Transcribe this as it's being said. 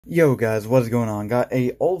Yo guys, what is going on? Got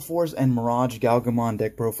a Ulforce and Mirage Galgamon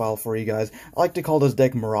deck profile for you guys. I like to call this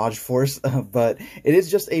deck Mirage Force, but it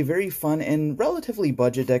is just a very fun and relatively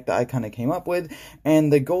budget deck that I kind of came up with,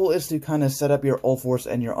 and the goal is to kind of set up your Ulforce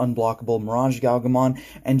and your unblockable Mirage Galgamon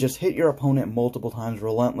and just hit your opponent multiple times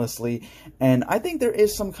relentlessly, and I think there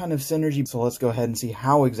is some kind of synergy, so let's go ahead and see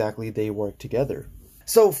how exactly they work together.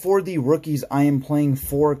 So for the rookies, I am playing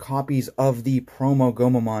 4 copies of the promo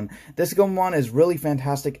Gomamon. This Gomamon is really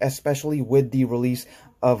fantastic, especially with the release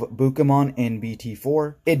of Bukamon in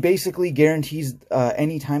BT4. It basically guarantees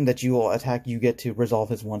any time that you will attack, you get to resolve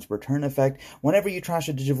his once per turn effect. Whenever you trash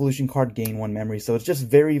a Digivolution card, gain 1 memory. So it's just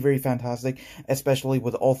very, very fantastic, especially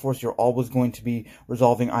with Ulforce. You're always going to be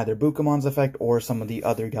resolving either Bukamon's effect or some of the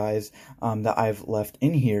other guys that I've left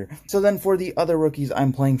in here. So then for the other rookies,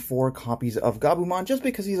 I'm playing 4 copies of Gabumon, just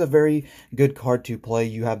because he's a very good card to play.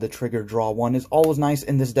 You have the trigger draw 1 is always nice.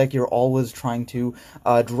 In this deck, you're always trying to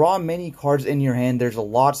draw many cards in your hand. There's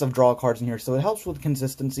lots of draw cards in here, so it helps with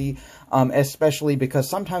consistency, especially because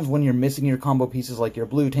sometimes when you're missing your combo pieces like your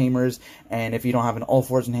blue tamers, and if you don't have an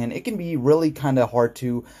Ulforce in hand, it can be really kind of hard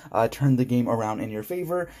to turn the game around in your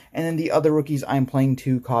favor. And then the other rookies, I'm playing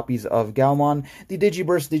 2 copies of Galmon. The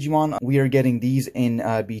Digiburst Digimon, we are getting these in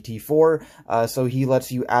BT4, so he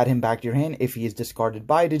lets you add him back to your hand if he is discarded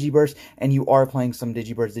by Digiburst, and you are playing some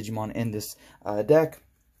Digiburst Digimon in this deck.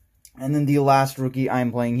 And then the last rookie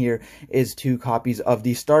I'm playing here is 2 copies of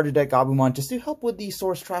the starter deck Gabumon, just to help with the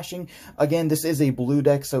source trashing. Again, this is a blue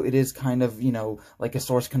deck, so it is kind of, you know, like a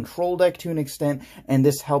source control deck to an extent, and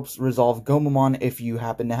this helps resolve Gomamon if you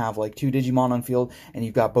happen to have like 2 Digimon on field and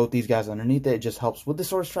you've got both these guys underneath it. It just helps with the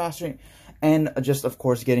source trashing, and just, of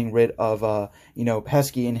course, getting rid of, you know,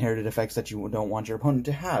 pesky inherited effects that you don't want your opponent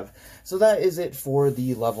to have. So that is it for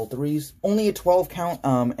the level 3s. Only a 12 count,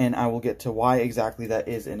 and I will get to why exactly that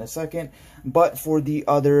is in a second. But for the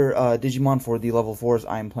other Digimon, for the level 4s,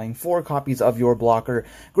 I am playing 4 copies of your blocker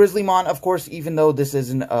Grizzlymon. Of course, even though this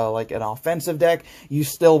isn't like an offensive deck, you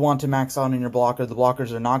still want to max out on your blocker. The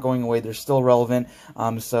blockers are not going away. They're still relevant.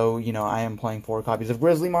 So, you know, I am playing 4 copies of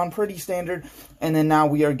Grizzlymon, pretty standard. And then now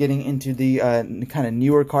we are getting into the kind of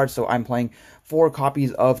newer cards, so I'm playing 4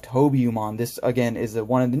 copies of Tobyumon. This, again, is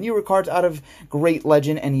one of the newer cards out of Great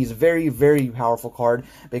Legend, and he's a very, very powerful card,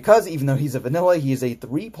 because even though he's a vanilla, he is a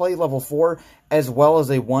 3-play level 4, as well as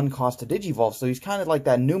a 1-cost to Digivolve, so he's kind of like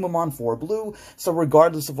that Numamon for blue. So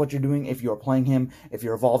regardless of what you're doing, if you're playing him, if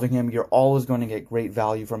you're evolving him, you're always going to get great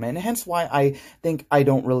value from it, and hence why I think I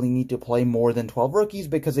don't really need to play more than 12 rookies,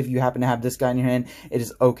 because if you happen to have this guy in your hand, it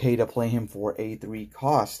is okay to play him for a 3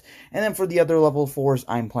 cost. And then for the other level 4s,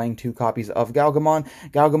 I'm playing 2 copies of Galgamon.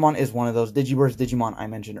 Galgamon is one of those Digiburst Digimon I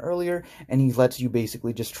mentioned earlier, and he lets you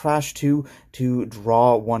basically just trash 2 to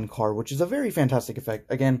draw 1 card, which is a very fantastic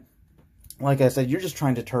effect. Again, like I said, you're just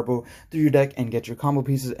trying to turbo through your deck and get your combo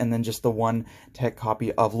pieces, and then just the 1 tech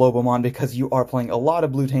copy of Lobomon, because you are playing a lot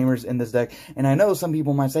of blue tamers in this deck. And I know some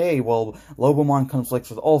people might say, hey, well, Lobomon conflicts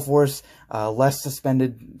with Ulforce. Less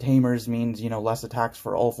suspended tamers means, you know, less attacks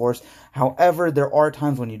for Ulforce. However, there are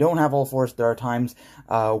times when you don't have Ulforce. There are times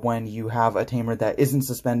when you have a tamer that isn't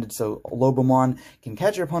suspended, so Lobomon can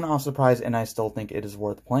catch your opponent off surprise, and I still think it is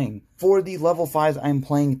worth playing. For the level 5s, I'm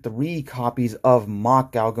playing 3 copies of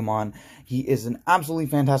Mach Galgamon. He is an absolutely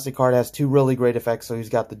fantastic card, has 2 really great effects. So he's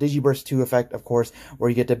got the Digiburst 2 effect, of course, where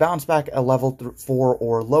you get to bounce back a level 4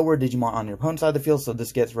 or lower Digimon on your opponent's side of the field. So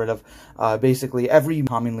this gets rid of basically every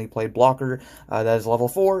commonly played blocker that is level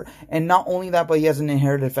 4. And not only that, but he has an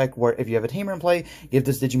inherited effect where if you have a tamer in play, give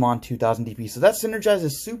this Digimon 2000 DP. So that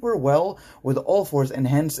synergizes super well with Ulforce, and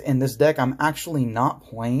hence in this deck, I'm actually not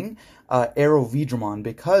playing Aerovedramon,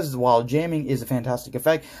 because while jamming is a fantastic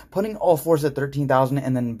effect, putting Ulforce at 13,000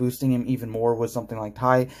 and then boosting him even more with something like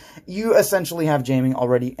Tai, you essentially have jamming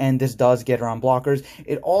already, and this does get around blockers.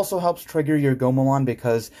 It also helps trigger your Gomamon,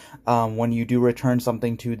 because when you do return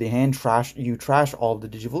something to the hand, you trash all the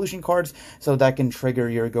Digivolution cards, so that can trigger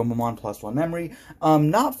your Gomamon plus 1 memory.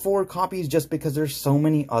 Not 4 copies, just because there's so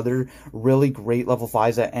many other really great level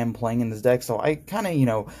 5s that I am playing in this deck, so I kind of, you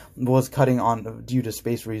know, was cutting on due to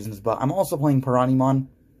space reasons, but I'm also playing Piranimon,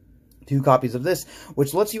 2 copies of this,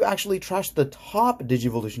 which lets you actually trash the top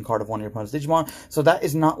Digivolution card of one of your opponent's Digimon. So that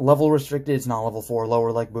is not level restricted. It's not level 4 or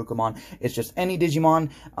lower like Bukamon. It's just any Digimon.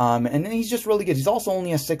 And then he's just really good. He's also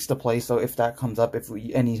only a 6 to play, so if that comes up,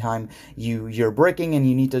 anytime you're breaking and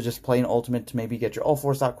you need to just play an ultimate to maybe get your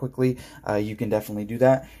Ulforce out quickly, you can definitely do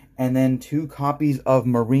that. and then 2 copies of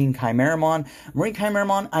Marine Chimeramon. Marine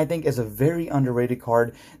Chimeramon, I think, is a very underrated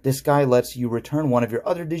card. This guy lets you return one of your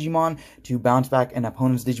other Digimon to bounce back an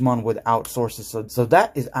opponent's Digimon without sources. So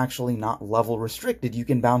that is actually not level restricted. You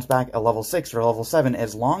can bounce back a level 6 or level 7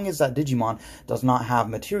 as long as that Digimon does not have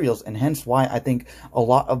materials, and hence why I think a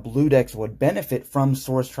lot of blue decks would benefit from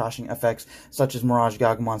source trashing effects such as Mirage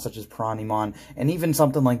Gabumon, such as Piranimon, and even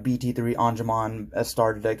something like BT3, Angemon,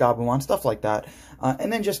 Started Gabumon, stuff like that.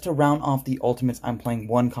 And then just to round off the ultimates, I'm playing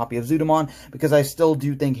 1 copy of Zudomon because I still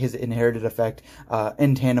do think his inherited effect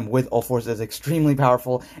in tandem with Ulforce is extremely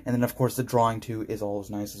powerful, and then of course the drawing too is always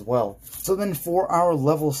nice as well. So then for our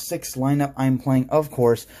level 6 lineup, I'm playing, of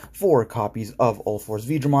course, 4 copies of Ulforce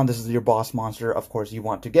Vidramon. This is your boss monster. Of course, you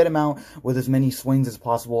want to get him out with as many swings as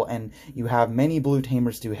possible, and you have many blue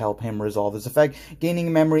tamers to help him resolve his effect,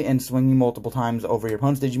 gaining memory and swinging multiple times over your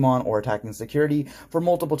opponent's Digimon or attacking security for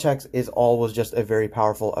multiple checks is always just a very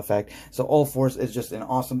powerful effect. So Ulforce is just an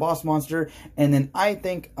awesome boss monster, and then I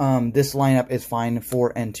think this lineup is fine.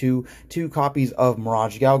 4 and 2 copies of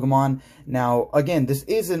Mirage Galgamon. Now again, this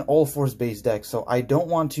is an Ulforce based deck, so I don't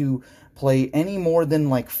want to play any more than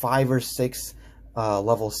like 5 or 6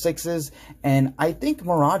 level 6s, and I think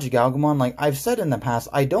Mirage Galgamon, like I've said in the past,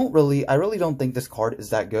 I really don't think this card is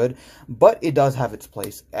that good, but it does have its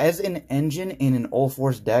place. As an engine in an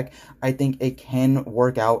Ulforce deck, I think it can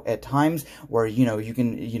work out at times where, you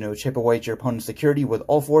can, chip away at your opponent's security with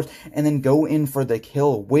Ulforce, and then go in for the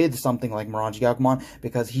kill with something like Mirage Galgamon,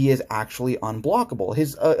 because he is actually unblockable.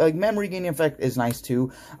 His memory gaining effect is nice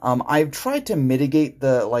too. I've tried to mitigate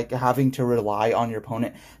the, having to rely on your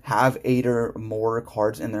opponent have 8 or more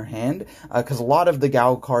cards in their hand, because a lot of the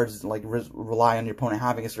Gal cards rely on your opponent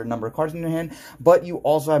having a certain number of cards in their hand, but you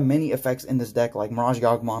also have many effects in this deck like Mirage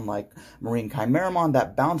Galgamon, like Marine Chimeramon,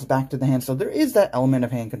 that bounce back to the hand, so there is that element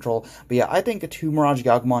of hand control. But yeah, I think a 2 Mirage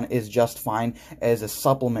Galgamon is just fine as a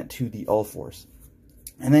supplement to the Ulforce.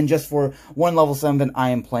 And then just for 1 level 7, I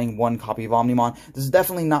am playing 1 copy of Omnimon. This is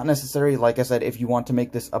definitely not necessary. Like I said, if you want to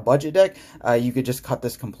make this a budget deck, you could just cut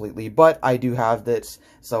this completely. But I do have this,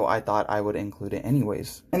 so I thought I would include it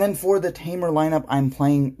anyways. And then for the Tamer lineup, I'm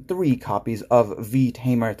playing 3 copies of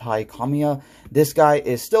V-Tamer Tai Kamiya. This guy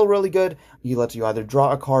is still really good. He lets you either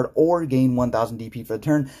draw a card or gain 1000 DP for the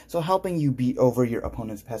turn, so helping you beat over your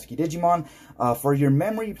opponent's pesky Digimon. For your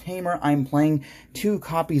Memory Tamer, I'm playing 2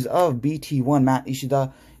 copies of BT1 Matt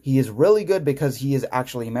Ishida. He is really good because he is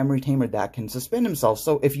actually a memory tamer that can suspend himself.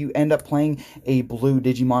 So if you end up playing a blue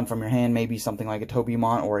Digimon from your hand, maybe something like a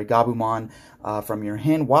Tobimon or a Gabumon from your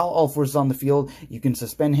hand, while Ulforce is on the field, you can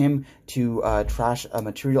suspend him to trash a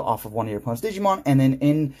material off of one of your opponent's Digimon, and then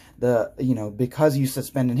in the, because you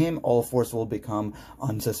suspended him, Ulforce will become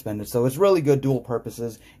unsuspended. So it's really good dual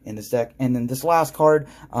purposes in this deck. And then this last card,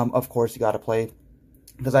 of course, you got to play,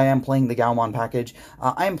 because I am playing the Galmon package.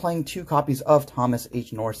 I am playing 2 copies of Thomas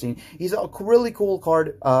H. Norstein. He's a really cool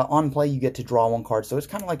card. On play, you get to draw 1 card, so it's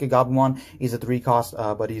kind of like a Gabumon. He's a 3 cost,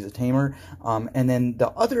 but he's a tamer. And then the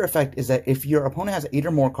other effect is that if your opponent has 8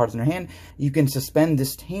 or more cards in their hand, you can suspend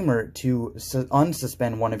this tamer to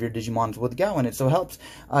unsuspend one of your Digimons with Gal in it. So it helps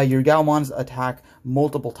your Galmons attack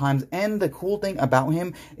multiple times. And the cool thing about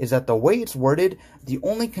him is that the way it's worded, the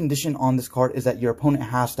only condition on this card is that your opponent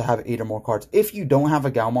has to have 8 or more cards. If you don't have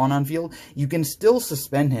a Galmon on field, you can still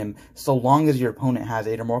suspend him so long as your opponent has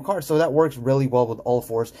 8 or more cards. So that works really well with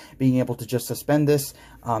Ulforce. Being able to just suspend this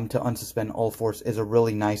to unsuspend Ulforce is a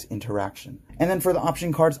really nice interaction. And then for the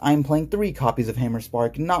option cards, I'm playing 3 copies of Hammer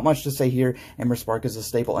Spark. Not much to say here. Hammer Spark is a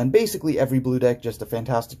staple in basically every blue deck, just a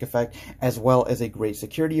fantastic effect as well as a great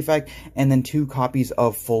security effect. And then 2 copies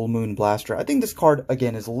of Full Moon Blaster. I think this card,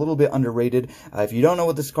 again, is a little bit underrated. If you don't know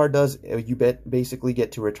what this card does, you basically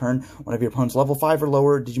get to return one of your opponent's level 5 or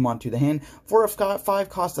lower Digimon to the hand. For a 5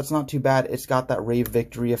 cost, that's not too bad. It's got that Rave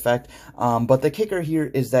Victory effect. But the kicker here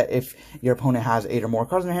is that if your opponent has 8 or more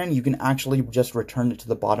cards in their hand, you can actually just return it to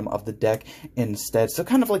the bottom of the deck instead. So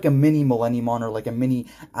kind of like a mini Millenniumon or like a mini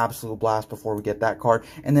Absolute Blast before we get that card.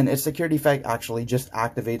 And then its security effect actually just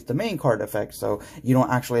activates the main card effect. So you don't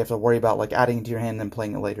actually have to worry about like adding it to your hand and then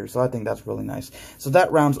playing it later. So I think that's really nice. So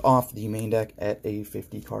that rounds off the main deck at a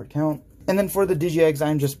 50 card count. And then for the Digi-Eggs,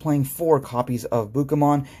 I'm just playing 4 copies of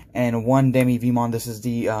Bukamon and 1 Demi-Vmon. This is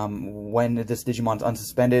the when this Digimon's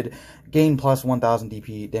unsuspended. gain plus 1000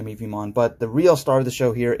 DP Demivimon. But the real star of the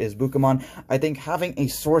show here is Bukamon. I think having a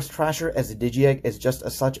Source Trasher as a Digi-Egg is just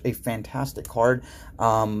such a fantastic card.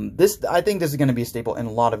 I think this is going to be a staple in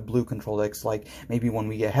a lot of blue control decks, like maybe when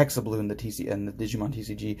we get Hexablue in the Digimon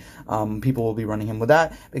TCG, people will be running him with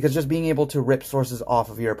that, because just being able to rip sources off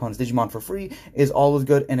of your opponent's Digimon for free is always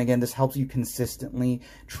good, and again, this helps you consistently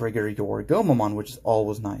trigger your Gomamon, which is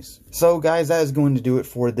always nice. So guys, that is going to do it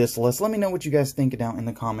for this list. Let me know what you guys think down in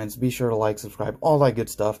the comments. Be sure to like, subscribe, all that good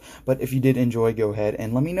stuff. But if you did enjoy, go ahead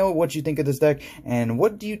and let me know what you think of this deck, and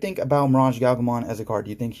what do you think about Mirage Galgamon as a card?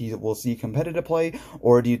 Do you think he will see competitive play,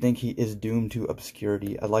 or do you think he is doomed to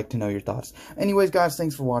obscurity? I'd like to know your thoughts. Anyways, guys,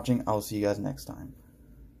 thanks for watching. I'll see you guys next time.